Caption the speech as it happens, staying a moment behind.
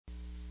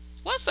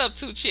What's up,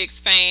 Two Chicks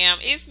fam?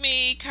 It's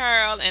me,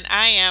 Carl, and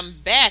I am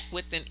back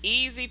with an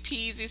easy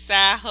peasy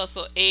side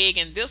hustle egg.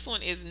 And this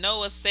one is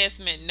no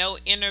assessment, no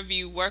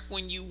interview, work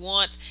when you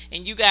want,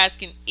 and you guys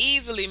can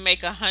easily make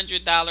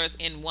 $100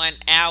 in 1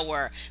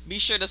 hour. Be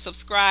sure to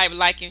subscribe,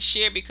 like, and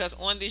share because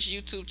on this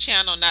YouTube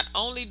channel, not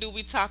only do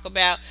we talk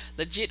about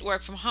legit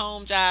work from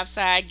home jobs,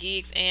 side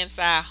gigs, and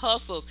side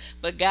hustles,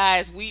 but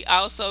guys, we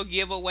also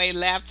give away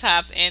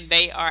laptops and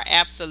they are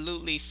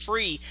absolutely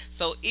free.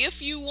 So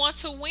if you want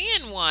to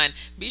win one,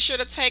 be sure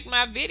to take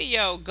my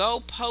video, go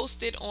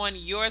post it on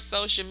your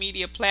social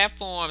media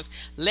platforms.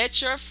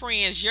 Let your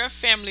friends, your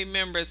family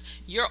members,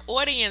 your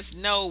audience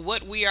know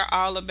what we are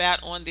all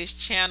about on this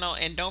channel,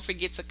 and don't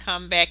forget to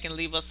come back and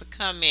leave us a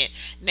comment.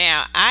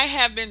 Now, I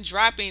have been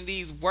dropping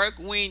these work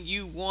when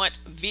you want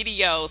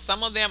videos.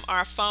 Some of them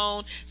are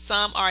phone,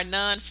 some are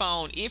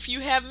non-phone. If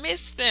you have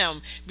missed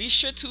them, be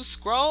sure to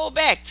scroll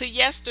back to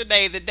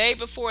yesterday, the day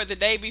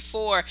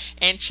before,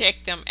 and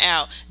check them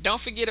out. Don't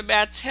forget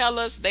about Tell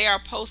Us. They are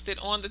posted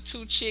on the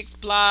Two Chicks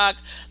blog.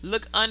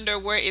 Look under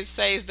where it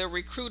says the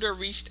recruiter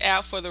reached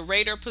out for the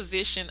rater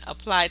position.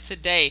 Apply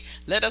today.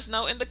 Let us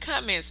know in the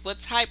comments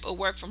what type of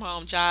work from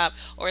home job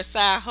or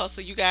side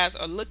hustle you guys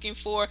are looking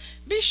for.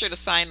 Be sure to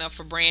sign up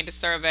for branded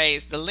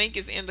surveys. The link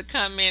is in the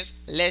comments.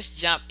 Let's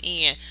jump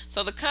in.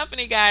 So the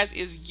company, guys,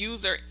 is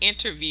User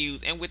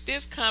Interviews, and with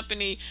this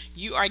company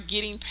you are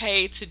getting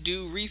paid to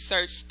do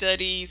research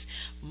studies,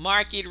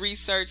 market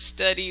research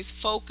studies,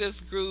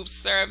 focus groups,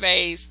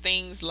 surveys,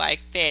 things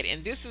like that.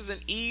 And this is an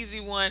easy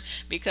one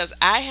because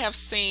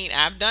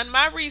I've done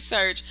my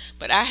research,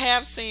 but I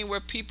have seen where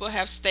people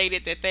have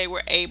stated that they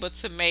were able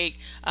to make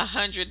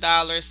 $100,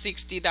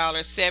 $60,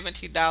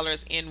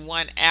 $70 in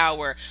 1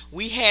 hour.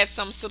 We had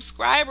some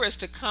subscribers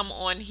to come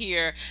on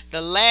here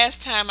the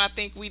last time I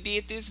think we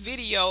did this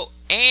video,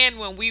 and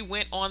when we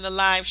went on the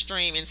live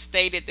stream, and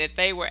stated that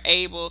they were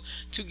able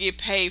to get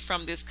paid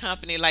from this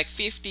company like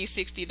 $50,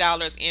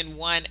 $60 in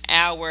 1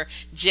 hour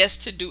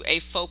just to do a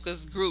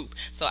focus group.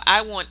 So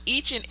I want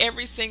each and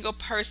every single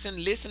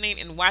person listening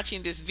and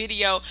watching this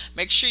video,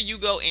 make sure you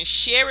go and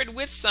share it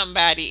with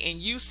somebody and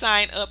you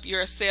sign up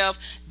yourself.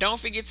 Don't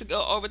forget to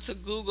go over to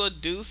Google,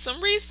 do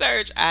some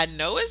research. I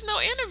know it's no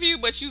interview,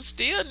 but you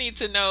still need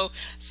to know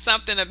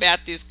something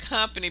about this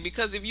company,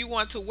 because if you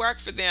want to work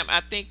for them,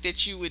 I think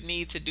that you would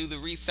need to do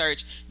the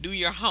research, do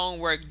your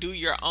homework, do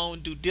your own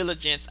due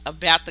diligence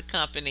about the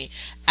company.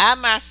 I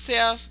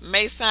myself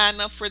may sign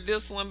up for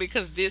this one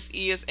because this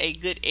is a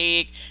good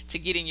egg to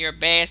get in your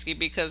basket,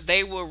 because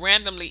they will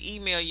randomly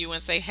email you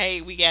and say,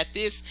 hey, we got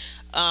this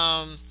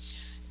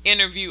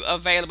interview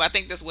available. I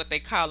think that's what they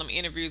call them,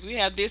 interviews. We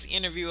have this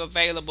interview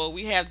available.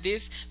 We have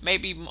this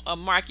maybe a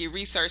market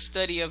research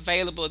study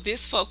available,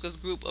 this focus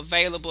group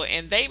available,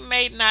 and they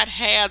may not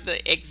have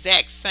the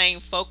exact same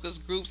focus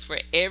groups for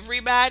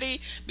everybody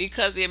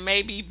because it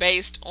may be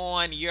based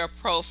on your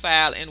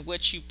profile and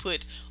what you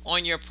put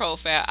on your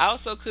profile.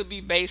 Also could be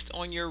based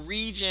on your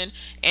region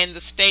and the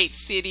state,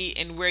 city,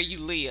 and where you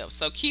live.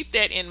 So keep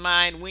that in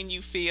mind when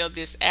you fill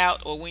this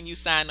out or when you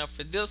sign up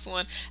for this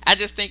one. I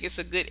just think it's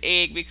a good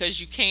egg because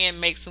you can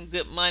make some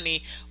good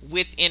money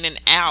within an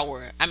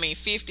hour. I mean,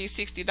 $50,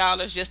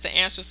 $60 just to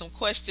answer some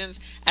questions.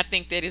 I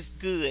think that is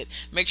good.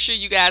 Make sure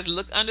you guys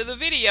look under the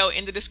video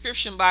in the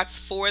description box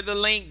for the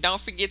link.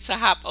 Don't forget to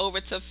hop over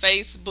to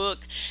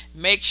Facebook.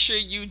 Make sure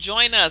you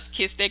join us.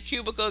 Kiss that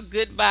cubicle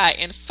goodbye,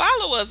 and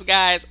follow us,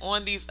 guys,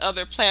 on these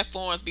other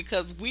platforms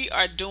because we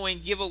are doing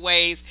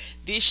giveaways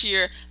this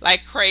year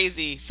like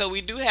crazy. So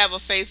we do have a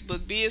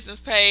Facebook business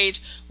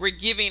page. We're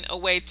giving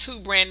away 2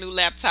 brand new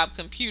laptop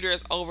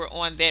computers over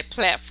on that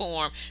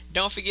platform.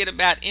 Don't forget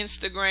about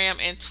Instagram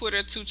and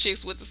Twitter, Two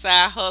Chicks with the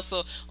Side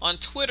Hustle. On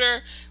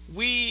Twitter,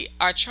 we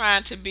are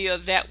trying to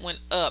build that one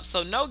up.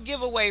 So no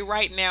giveaway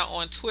right now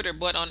on Twitter,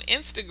 but on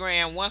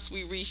Instagram, once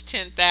we reach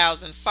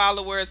 10,000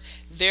 followers,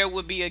 there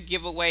will be a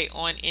giveaway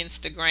on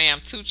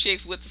Instagram. Two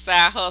Chicks with the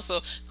Side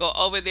Hustle. Go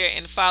over there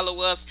and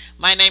follow us.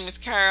 My name is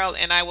Carol,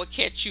 and I will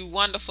catch you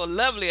wonderful,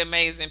 lovely,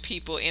 amazing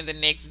people in the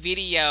next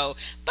video.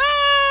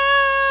 Bye!